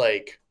it and it's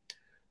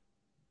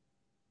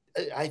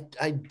I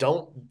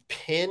don't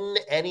pin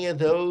any of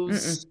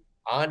those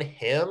on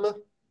him.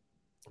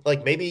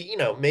 Maybe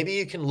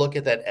you can look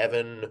at that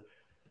Evan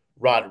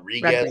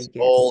Rodriguez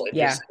goal and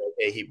just say,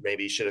 okay, he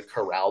maybe should have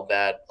corralled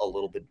that a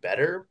little bit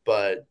better.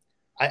 But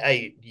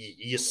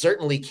you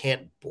certainly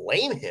can't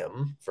blame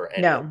him for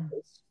any of No.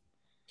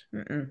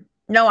 this.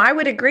 No, I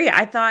would agree.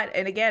 I thought,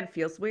 and again,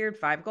 feels weird,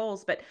 5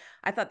 goals, but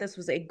I thought this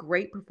was a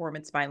great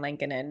performance by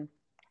Lankinen.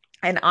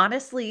 And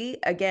honestly,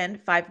 again,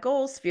 5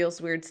 goals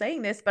feels weird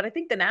saying this, but I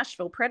think the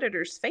Nashville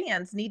Predators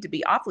fans need to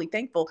be awfully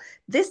thankful.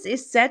 This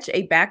is such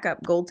a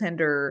backup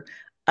goaltender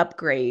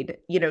upgrade,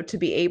 to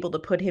be able to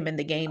put him in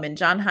the game. And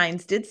John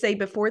Hines did say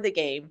before the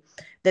game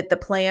that the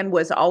plan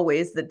was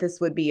always that this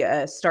would be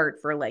a start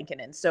for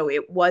Lankinen. So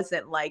it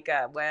wasn't like,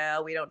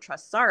 well, we don't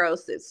trust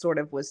Saros. It sort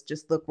of was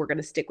just, look, we're going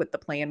to stick with the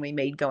plan we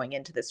made going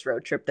into this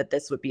road trip, that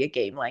this would be a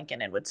game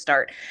Lankinen would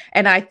start.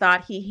 And I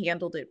thought he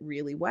handled it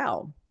really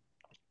well.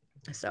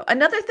 So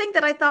another thing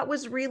that I thought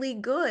was really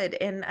good,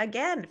 and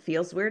again,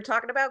 feels weird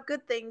talking about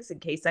good things in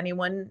case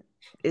anyone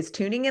is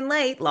tuning in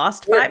late,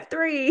 lost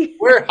 5-3.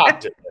 We're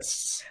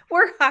optimists.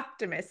 We're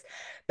optimists.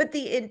 But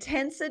the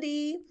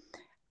intensity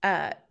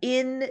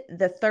in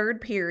the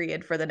third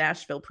period for the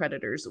Nashville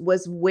Predators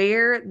was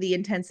where the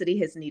intensity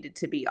has needed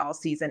to be all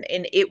season.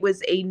 And it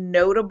was a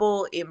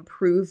notable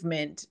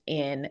improvement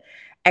in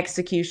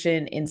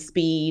execution, in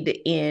speed,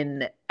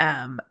 in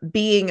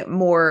being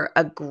more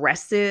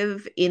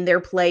aggressive in their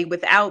play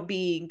without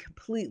being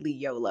completely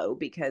YOLO,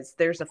 because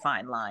there's a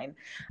fine line.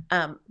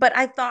 But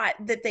I thought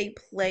that they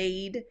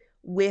played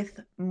with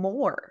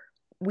more.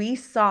 We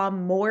saw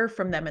more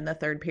from them in the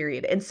third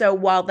period. And so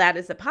while that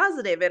is a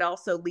positive, it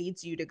also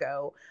leads you to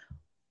go,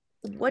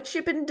 what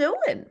you been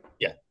doing?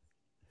 Yeah.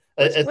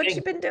 What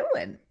you been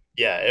doing?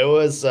 Yeah, it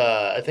was,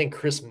 I think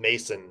Chris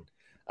Mason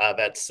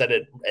that said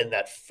it in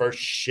that first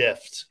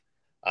shift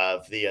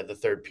of the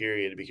third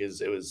period,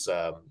 because it was,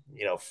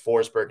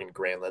 Forsberg and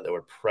Granlund that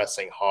were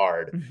pressing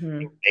hard.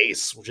 Mm-hmm.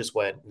 Ace just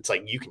went, it's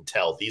like, you can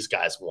tell these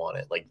guys want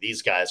it. Like,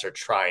 these guys are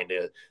trying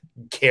to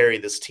carry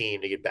this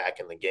team to get back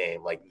in the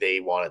game. Like, they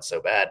want it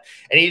so bad.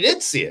 And you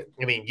did see it.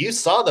 I mean, you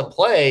saw them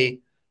play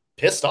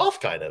pissed off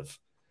kind of.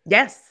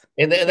 Yes.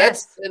 And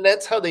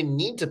that's how they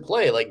need to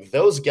play. Like,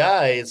 those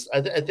guys,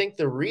 I think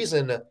the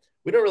reason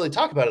we don't really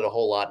talk about it a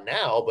whole lot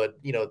now,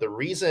 but the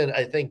reason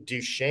I think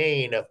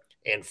Duchesne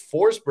and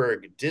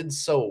Forsberg did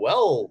so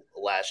well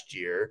last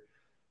year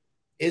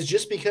is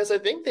just because I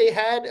think they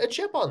had a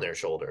chip on their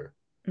shoulder.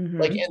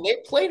 Mm-hmm. And they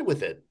played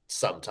with it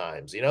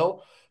sometimes.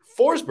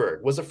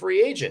 Forsberg was a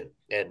free agent,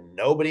 and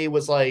nobody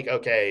was like,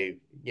 okay,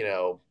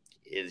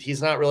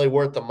 he's not really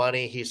worth the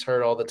money. He's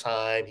hurt all the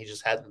time. He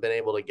just hasn't been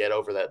able to get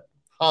over that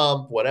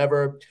hump,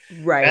 whatever.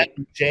 Right. Matt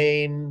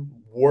Duchene,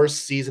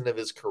 worst season of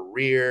his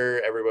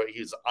career. Everybody, he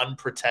was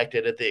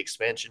unprotected at the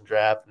expansion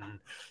draft. And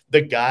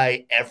the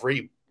guy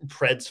every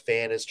Preds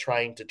fan is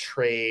trying to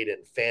trade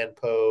and fan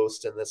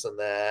post and this and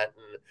that.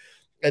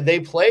 And they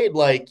played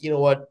like, you know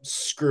what,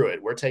 screw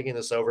it. We're taking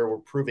this over. We're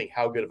proving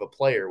how good of a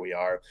player we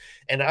are.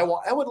 And I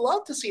would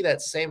love to see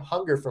that same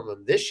hunger from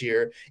them this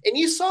year. And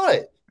you saw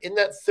it in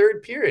that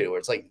third period where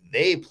it's like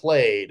they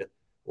played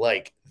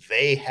like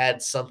they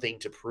had something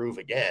to prove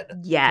again.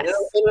 Yes.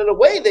 And in a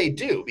way they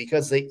do,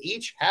 because they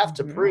each have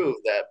to prove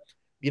that,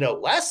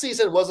 last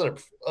season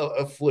wasn't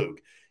a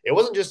fluke. It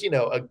wasn't just,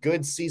 a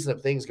good season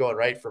of things going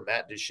right for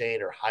Matt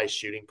Duchene or high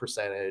shooting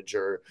percentage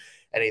or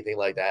anything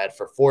like that.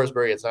 For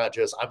Forsberg, it's not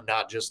just, I'm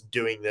not just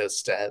doing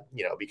this to,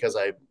 because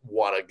I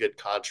want a good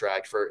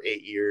contract for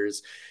 8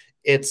 years.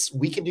 It's,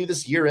 we can do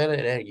this year in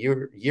and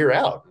year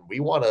out. And we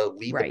want to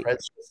lead the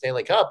Preds to the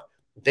Stanley Cup.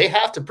 They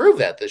have to prove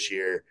that this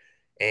year.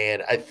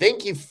 And I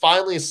think you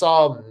finally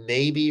saw,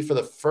 maybe for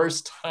the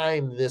first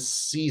time this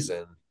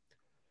season,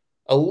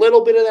 a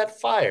little bit of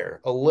that fire,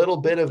 a little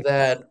bit of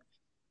that,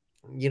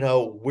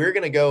 we're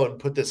going to go and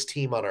put this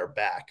team on our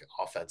back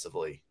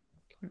offensively.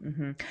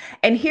 Mm-hmm.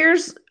 And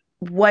here's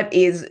what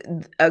is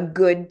a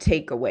good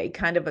takeaway,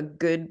 kind of a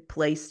good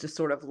place to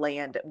sort of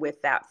land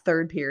with that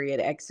third period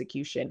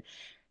execution.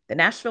 The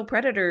Nashville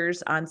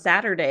Predators on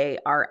Saturday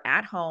are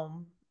at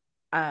home.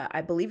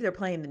 I believe they're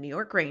playing the New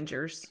York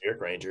Rangers. New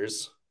York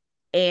Rangers.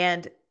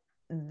 And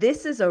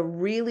this is a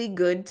really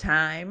good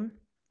time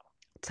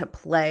to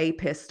play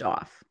pissed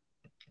off.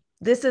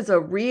 This is a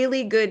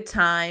really good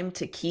time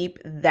to keep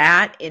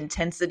that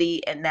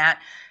intensity and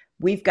that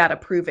we've got to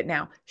prove it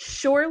now.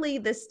 Surely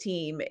this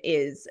team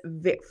is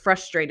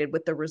frustrated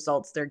with the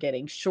results they're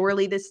getting.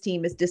 Surely this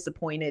team is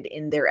disappointed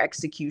in their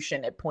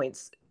execution at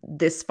points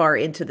this far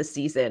into the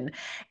season.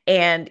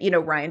 And,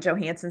 Ryan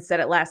Johansson said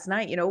it last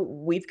night,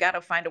 we've got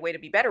to find a way to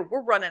be better.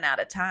 We're running out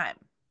of time.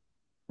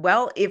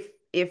 Well, if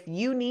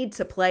you need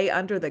to play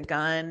under the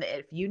gun,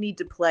 if you need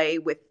to play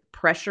with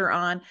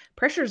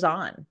pressure's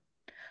on.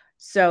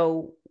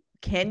 So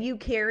can you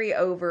carry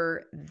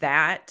over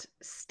that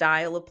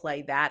style of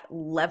play, that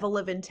level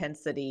of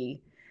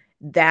intensity,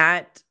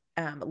 that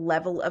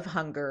level of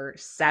hunger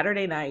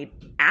Saturday night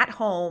at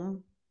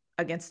home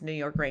against New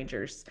York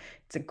Rangers?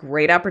 It's a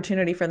great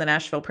opportunity for the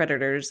Nashville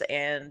Predators.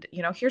 And,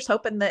 here's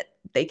hoping that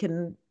they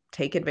can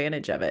take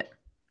advantage of it.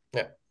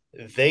 Yeah.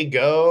 They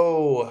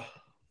go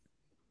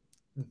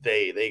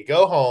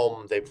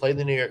home. They play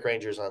the New York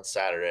Rangers on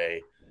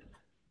Saturday.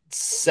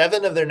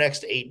 7 of their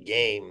next 8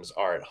 games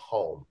are at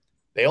home.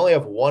 They only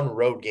have 1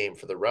 road game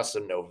for the rest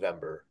of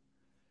November.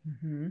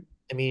 Mm-hmm.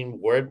 I mean,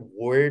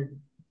 where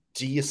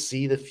do you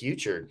see the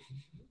future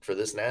for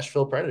this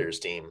Nashville Predators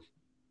team?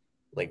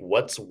 Like,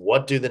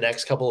 what do the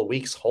next couple of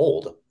weeks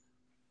hold?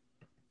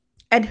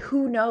 And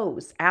who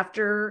knows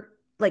after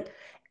like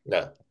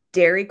Yeah.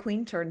 Dairy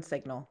Queen turn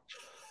signal?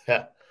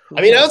 Yeah. I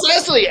Who mean, I was knows?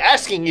 actually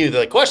asking you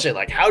the question,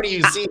 like, how do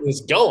you see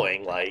this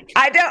going? Like,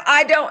 I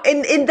don't,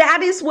 and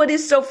that is what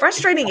is so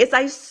frustrating is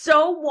I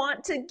so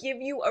want to give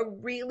you a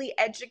really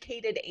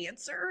educated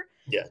answer.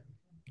 yeah,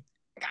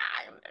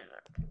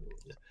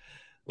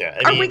 yeah.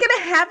 I Are we mean, going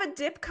to have a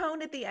dip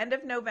cone at the end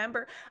of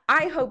November?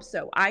 I hope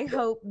so. I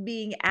hope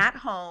being at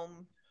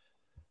home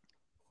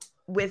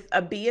with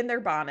a bee in their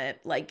bonnet,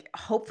 like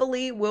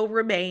hopefully will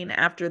remain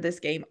after this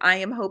game. I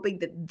am hoping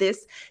that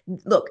this,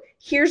 look,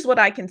 here's what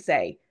I can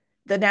say.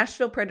 The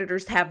Nashville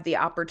Predators have the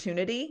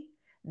opportunity.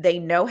 They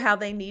know how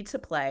they need to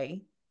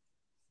play.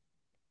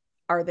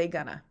 Are they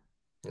gonna?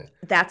 yeah.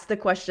 That's the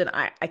question.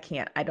 I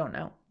can't. I don't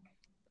know.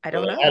 I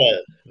Well, don't know.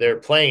 they're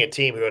playing a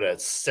team who had a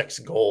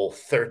 6-goal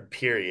third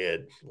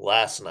period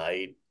last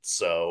night,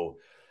 so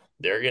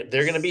they're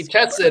going to be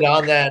tested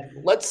on that.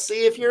 Let's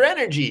see if your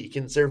energy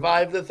can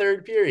survive the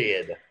third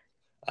period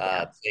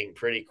Yeah. thing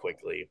pretty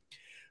quickly.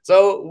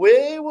 So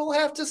we will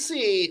have to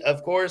see.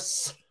 Of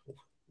course,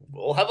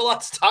 we'll have a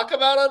lot to talk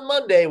about on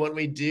Monday when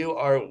we do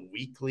our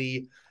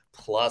weekly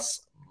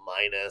plus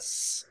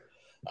minus.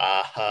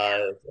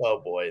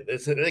 Oh boy,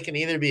 it can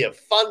either be a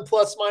fun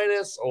plus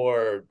minus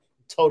or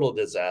total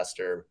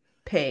disaster.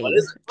 Pain. But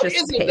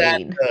Just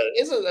pain.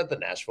 isn't that the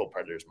Nashville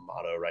Predators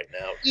motto right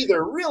now?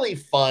 Either really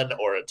fun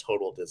or a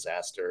total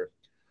disaster.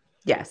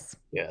 Yes.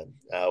 Yeah.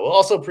 We'll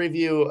also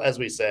preview, as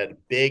we said,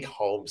 big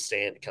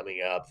homestand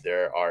coming up.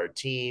 There are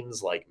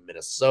teams like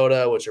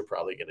Minnesota, which are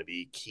probably going to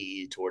be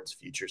key towards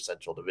future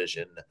Central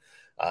Division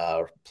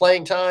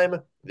playing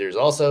time. There's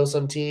also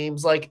some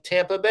teams like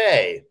Tampa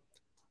Bay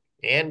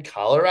and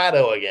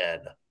Colorado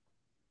again.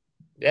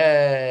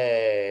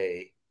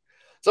 Yay.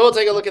 So we'll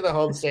take a look at the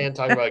homestand,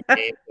 talk about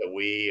games that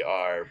we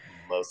are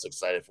most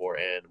excited for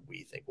and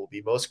we think will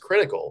be most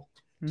critical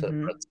to the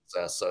Mm-hmm.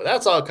 success. So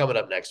that's all coming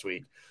up next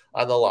week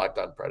on the Locked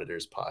On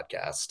Predators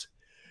podcast.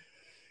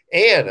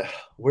 And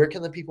where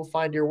can the people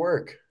find your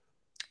work?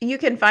 You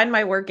can find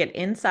my work at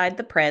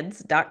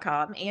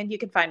InsideThePreds.com, and you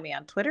can find me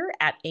on Twitter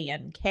at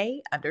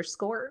ANK_Mama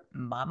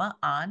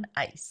on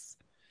Ice.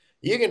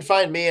 You can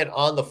find me at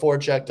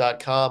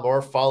ontheforecheck.com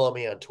or follow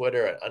me on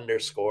Twitter at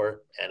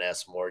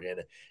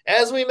 _NSMorgan.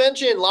 As we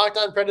mentioned, Locked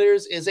On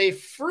Predators is a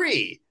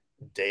free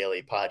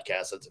daily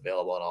podcast that's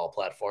available on all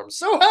platforms.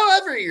 So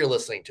however you're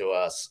listening to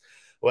us,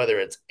 whether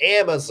it's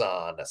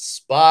Amazon,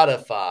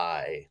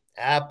 Spotify,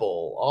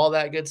 Apple, all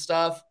that good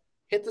stuff,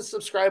 hit the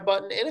subscribe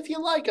button. And if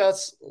you like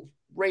us,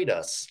 rate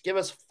us. Give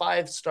us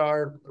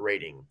 5-star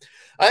rating.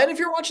 And if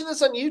you're watching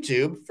this on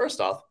YouTube, first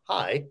off,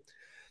 hi.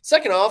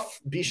 Second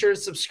off, be sure to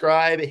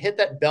subscribe, hit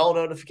that bell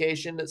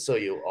notification so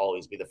you'll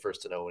always be the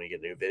first to know when you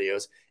get new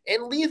videos,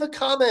 and leave a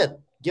comment.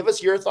 Give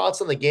us your thoughts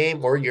on the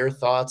game or your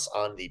thoughts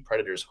on the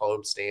Predators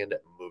homestand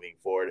moving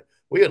forward.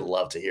 We would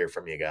love to hear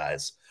from you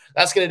guys.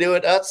 That's going to do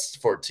it us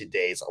for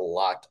today's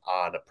Locked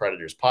On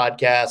Predators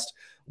podcast.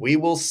 We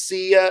will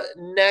see you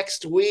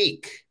next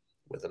week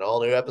with an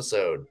all-new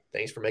episode.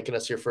 Thanks for making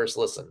us your first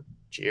listen.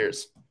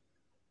 Cheers.